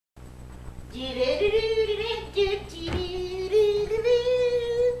Girl,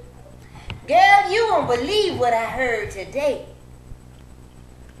 you won't believe what I heard today.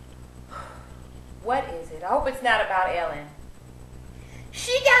 What is it? I hope it's not about Ellen.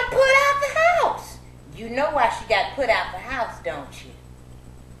 She got put out the house. You know why she got put out the house, don't you?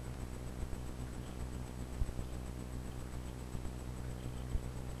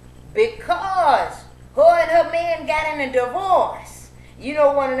 Because her and her man got in a divorce. You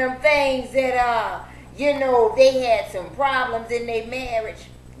know, one of them things that, they had some problems in their marriage.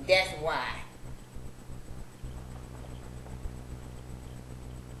 That's why.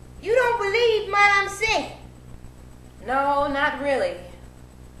 You don't believe what I'm saying? No, not really.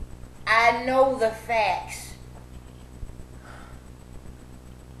 I know the facts.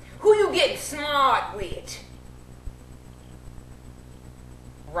 Who you getting smart with?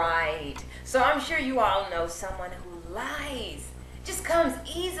 Right. So I'm sure you all know someone who lies. Just comes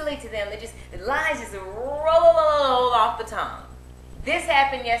easily to them. The lies just roll off the tongue. This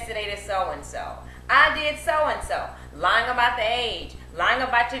happened yesterday to so-and-so. I did so-and-so. Lying about the age. Lying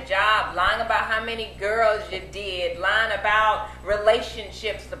about your job. Lying about how many girls you did. Lying about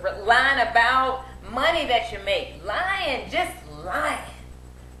relationships. Lying about money that you make. Lying. Just lying.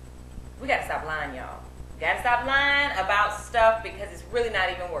 We got to stop lying, y'all. Got to stop lying about stuff because it's really not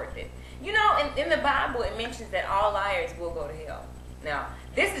even worth it. You know, in the Bible, it mentions that all liars will go to hell. Now,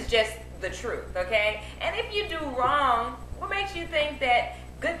 this is just the truth, okay? And if you do wrong, what makes you think that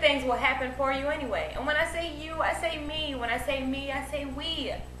good things will happen for you anyway? And when I say you, I say me. When I say me, I say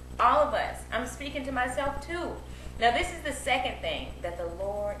we. All of us. I'm speaking to myself too. Now, this is the second thing that the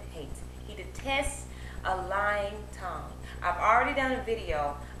Lord hates. He detests a lying tongue. I've already done a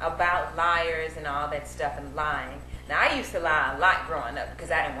video about liars and all that stuff and lying. Now, I used to lie a lot growing up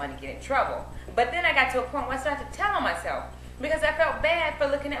because I didn't want to get in trouble. But then I got to a point where I started to tell on myself because I felt bad for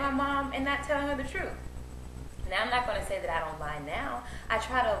looking at my mom and not telling her the truth. Now, I'm not going to say that I don't lie now. I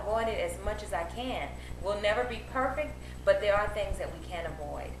try to avoid it as much as I can. We'll never be perfect, but there are things that we can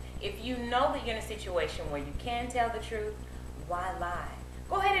avoid. If you know that you're in a situation where you can tell the truth, why lie?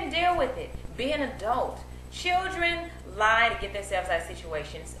 Go ahead and deal with it. Be an adult. Children lie to get themselves out of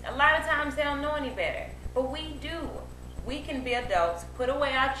situations. A lot of times they don't know any better, but we do. We can be adults, put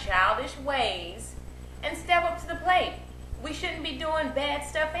away our childish ways, and step up to the plate. We shouldn't be doing bad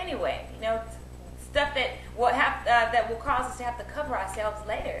stuff anyway. You know, stuff that will cause us to have to cover ourselves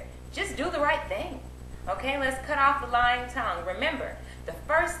later. Just do the right thing. Okay, let's cut off the lying tongue. Remember, the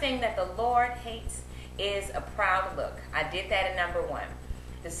first thing that the Lord hates is a proud look. I did that in number 1.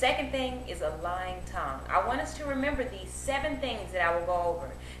 The second thing is a lying tongue. I want us to remember these 7 things that I will go over.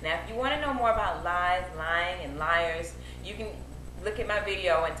 Now, if you want to know more about lies, lying, and liars, you can look at my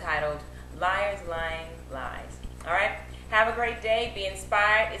video entitled Liars, Lying, Lies. All right? Have a great day. Be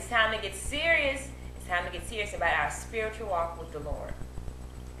inspired. It's time to get serious. It's time to get serious about our spiritual walk with the Lord.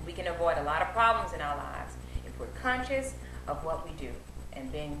 We can avoid a lot of problems in our lives if we're conscious of what we do.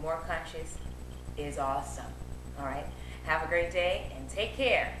 And being more conscious is awesome. All right? Have a great day and take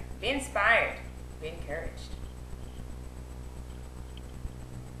care. Be inspired. Be encouraged.